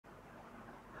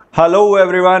Hello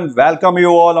everyone, welcome you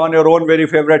all on your own very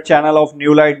favorite channel of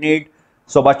New Light Neet.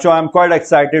 So बच्चों, I'm quite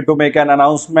excited to make an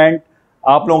announcement.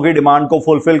 आप लोगों की demand को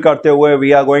fulfil करते हुए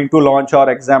we are going to launch और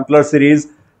exemplar series.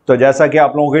 तो जैसा कि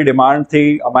आप लोगों की डिमांड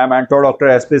थी, my mentor doctor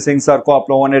SP Singh sir को आप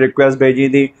लोगों ने रिक्वेस्ट भेजी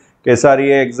थी कि सर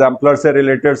ये एग्जाम्पलर से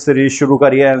रिलेटेड सीरीज शुरू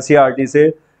करिए एनसीईआरटी से।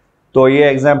 तो ये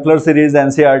एग्जाम्पलर सीरीज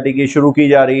एनसीईआरटी की शुरू की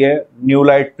जा रही है, न्यू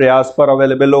लाइट प्रयास पर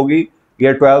अवेलेबल होगी।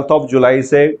 ये 12 जुलाई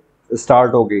से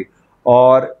स्टार्ट होगी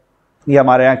और ये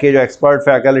हमारे यहाँ के जो एक्सपर्ट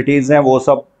फैकल्टीज़ हैं वो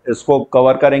सब इसको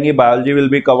कवर करेंगी। Biology will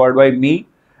be covered by me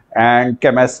and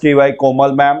chemistry bye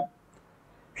Komal ma'am.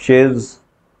 She is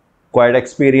quite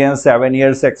experience, 7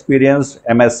 years experience,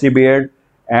 MSc BEd.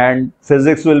 And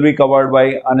physics will be covered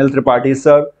by Anil Tripathi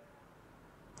sir.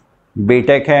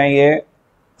 BTech हैं ये,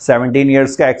 17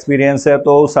 years का experience है।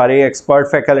 तो सारी एक्सपर्ट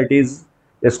फैकल्टीज़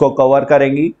इसको cover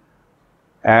करेंगी।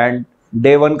 And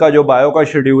day 1 का जो बायो का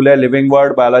शेड्यूल है, living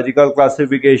word, biological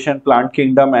classification, plant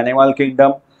kingdom, animal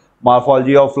kingdom,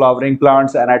 morphology of flowering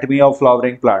plants, anatomy of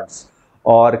flowering plants.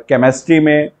 और केमिस्ट्री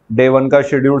में डे 1 का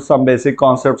schedule, some basic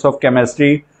concepts of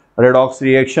chemistry, redox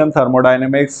reaction,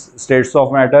 thermodynamics, states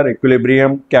of matter,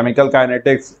 equilibrium, chemical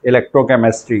kinetics,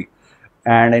 electrochemistry.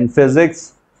 And in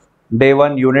physics day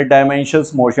 1 unit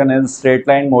dimensions, motion in straight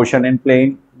line, motion in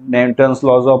plane, Newton's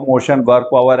laws of motion, work,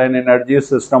 power and energy,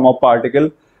 system of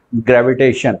particle,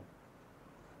 gravitation.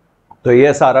 तो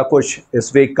ये सारा कुछ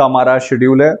इस week का हमारा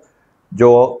schedule है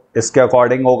जो इसके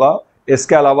अकॉर्डिंग होगा।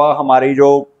 इसके अलावा हमारी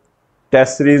जो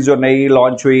टेस्ट सीरीज जो नई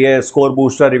लॉन्च हुई है, score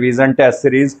booster revision test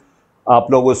series, आप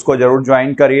लोग उसको जरूर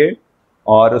ज्वाइन करिए।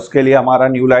 और उसके लिए हमारा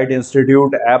new light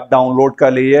institute app download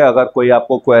कर लीजिए। अगर कोई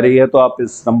आपको क्वेरी है तो आप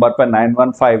इस नंबर पर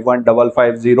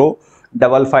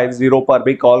 9151550550 पर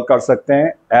भी कॉल कर सकते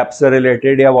हैं, ऐप से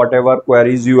रिलेटेड या what ever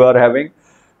queries you are having,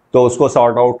 तो उसको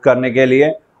सॉर्ट आउट करने के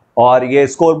लिए। और ये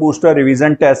score booster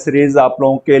revision test series आप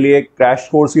लोगों के लिए क्रैश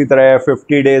कोर्स की तरह है।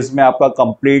 50 days में आपका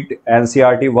complete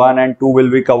NCERT 1 and 2 will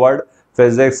be covered,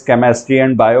 physics, chemistry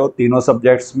and bio, तीनों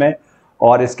सब्जेक्ट्स में।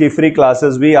 और इसकी फ्री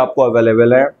क्लासेस भी आपको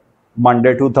अवेलेबल है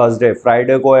मंडे टू थर्सडे।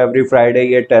 फ्राइडे को एवरी फ्राइडे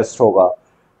ये टेस्ट होगा।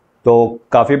 तो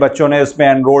काफ़ी बच्चों ने इसमें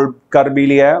एनरोल कर भी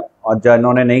लिया है और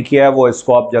जिन्होंने नहीं किया है वो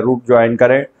इसको आप ज़रूर ज्वाइन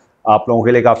करें, आप लोगों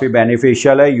के लिए काफ़ी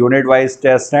बेनिफिशियल है। यूनिट वाइज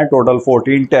टेस्ट हैं, टोटल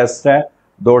 14 टेस्ट हैं,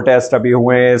 2 टेस्ट अभी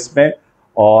हुए हैं इसमें,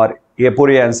 और ये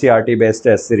पूरी एनसीईआरटी बेस्ड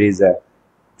टेस्ट सीरीज है।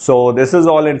 So this is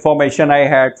all information I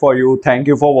had for you. Thank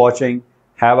you for watching.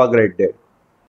 Have a great day.